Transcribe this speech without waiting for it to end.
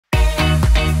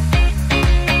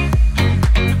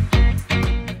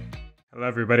Hello,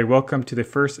 everybody. Welcome to the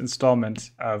first installment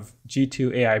of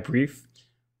G2 AI Brief,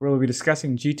 where we'll be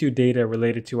discussing G2 data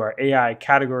related to our AI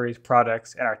categories,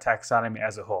 products, and our taxonomy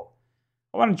as a whole.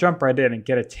 I want to jump right in and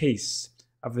get a taste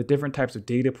of the different types of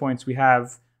data points we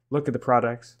have, look at the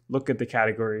products, look at the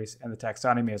categories, and the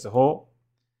taxonomy as a whole.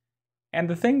 And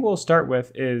the thing we'll start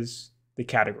with is the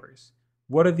categories.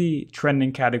 What are the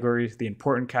trending categories, the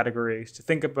important categories to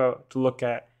think about, to look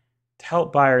at, to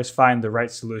help buyers find the right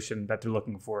solution that they're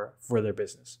looking for their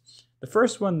business? The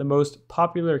first one, the most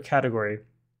popular category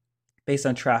based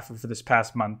on traffic for this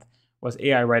past month, was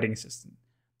AI writing assistant.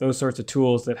 Those sorts of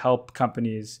tools that help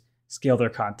companies scale their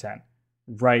content,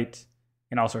 write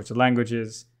in all sorts of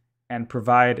languages, and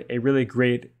provide a really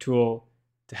great tool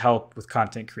to help with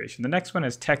content creation. The next one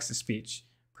is text-to-speech,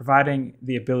 providing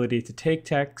the ability to take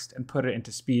text and put it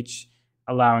into speech,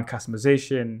 allowing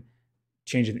customization,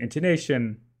 changing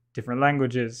intonation, different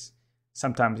languages,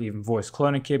 sometimes even voice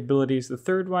cloning capabilities. The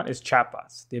third one is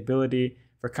chatbots, the ability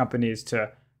for companies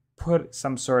to put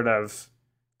some sort of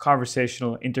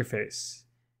conversational interface,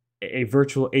 a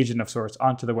virtual agent of sorts,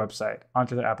 onto the website,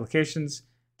 onto their applications,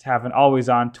 to have an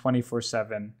always-on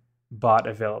 24/7 bot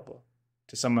available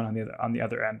to someone on the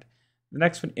other end. The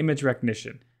next one, image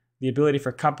recognition, the ability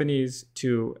for companies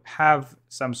to have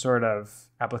some sort of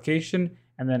application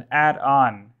and then add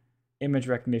on image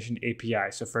recognition API.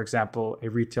 So for example, a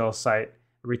retail site,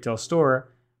 a retail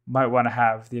store might want to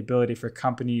have the ability for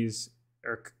companies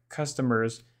or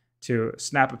customers to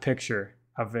snap a picture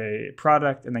of a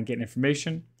product and then get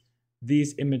information.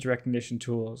 These image recognition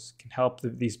tools can help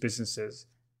these businesses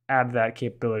add that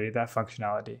capability, that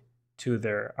functionality to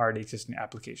their already existing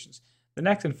applications. The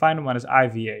next and final one is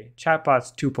IVA,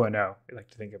 Chatbots 2.0, we like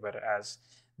to think about it as.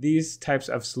 These types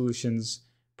of solutions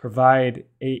provide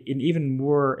an even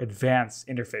more advanced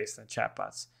interface than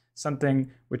chatbots,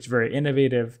 something which is very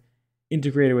innovative,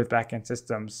 integrated with backend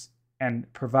systems, and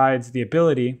provides the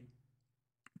ability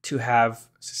to have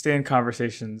sustained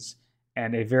conversations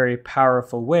and a very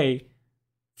powerful way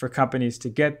for companies to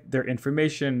get their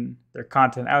information, their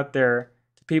content out there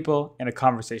to people in a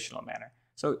conversational manner.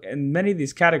 So in many of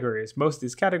these categories, most of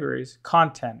these categories,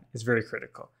 content is very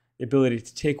critical. The ability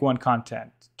to take one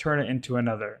content, turn it into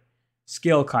another,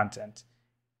 scale content.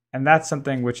 And that's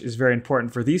something which is very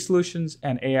important for these solutions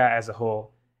and AI as a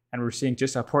whole. And we're seeing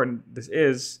just how important this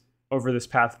is over this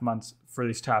past months for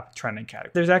these top trending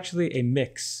categories. There's actually a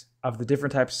mix of the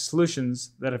different types of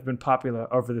solutions that have been popular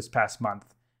over this past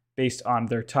month based on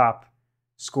their top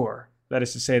score. That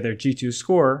is to say, their G2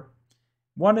 score.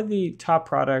 One of the top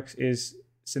products is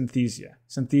Synthesia.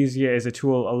 Synthesia is a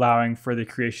tool allowing for the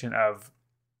creation of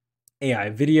AI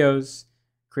videos,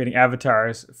 creating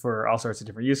avatars for all sorts of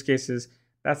different use cases.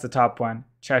 That's the top one.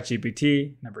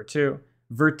 ChatGPT, number 2.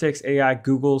 Vertex AI,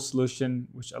 Google's solution,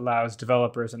 which allows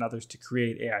developers and others to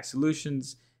create AI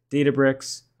solutions.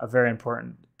 Databricks, a very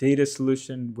important data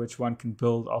solution, which one can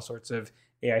build all sorts of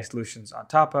AI solutions on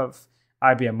top of.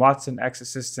 IBM Watson, X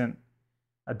Assistant.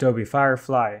 Adobe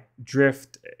Firefly,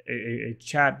 Drift, a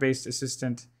chat-based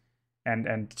assistant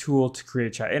and tool to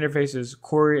create chat interfaces.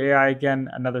 Corey AI, again,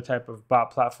 another type of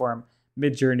bot platform.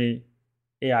 Midjourney,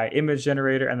 AI image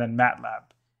generator, and then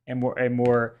MATLAB, a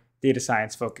more data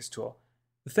science focused tool.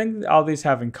 The thing that all these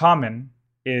have in common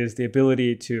is the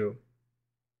ability to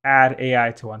add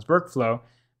AI to one's workflow,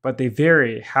 but they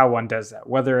vary how one does that,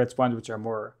 whether it's ones which are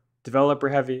more developer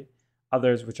heavy,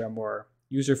 others which are more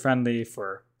user friendly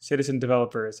for citizen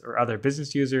developers or other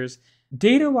business users.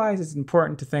 Data-wise, it's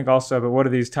important to think also about what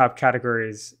are these top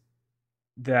categories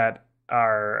that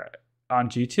are on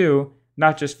G2,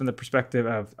 not just from the perspective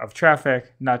of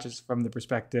traffic, not just from the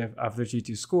perspective of their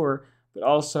G2 score, but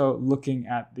also looking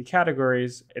at the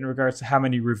categories in regards to how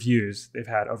many reviews they've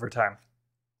had over time.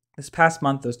 This past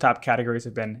month, those top categories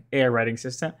have been AI writing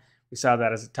assistant. We saw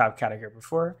that as a top category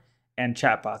before, and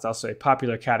chatbots, also a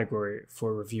popular category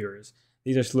for reviewers.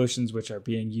 These are solutions which are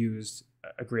being used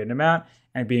a great amount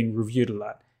and being reviewed a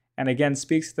lot. And again,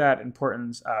 speaks to that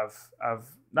importance of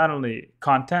not only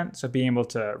content, so being able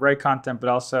to write content, but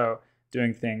also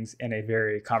doing things in a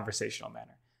very conversational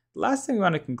manner. The last thing we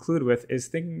want to conclude with is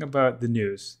thinking about the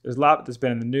news. There's a lot that's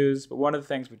been in the news, but one of the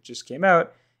things which just came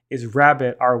out is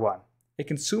Rabbit R1, a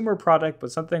consumer product,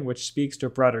 but something which speaks to a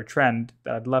broader trend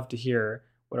that I'd love to hear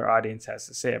what our audience has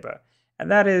to say about. And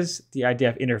that is the idea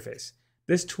of interface.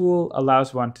 This tool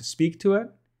allows one to speak to it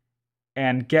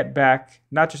and get back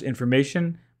not just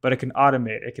information, but it can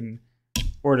automate. It can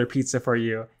order pizza for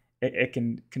you. It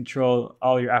can control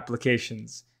all your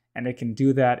applications. And it can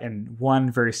do that in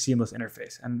one very seamless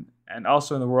interface. And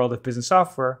also in the world of business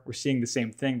software, we're seeing the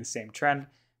same thing, the same trend.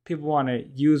 People want to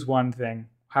use one thing,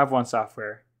 have one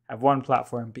software, have one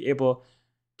platform, be able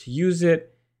to use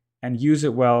it and use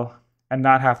it well and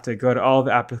not have to go to all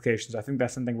the applications. I think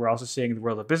that's something we're also seeing in the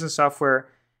world of business software,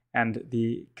 and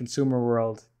the consumer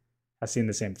world has seen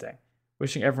the same thing.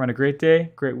 Wishing everyone a great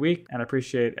day, great week, and I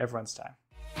appreciate everyone's time.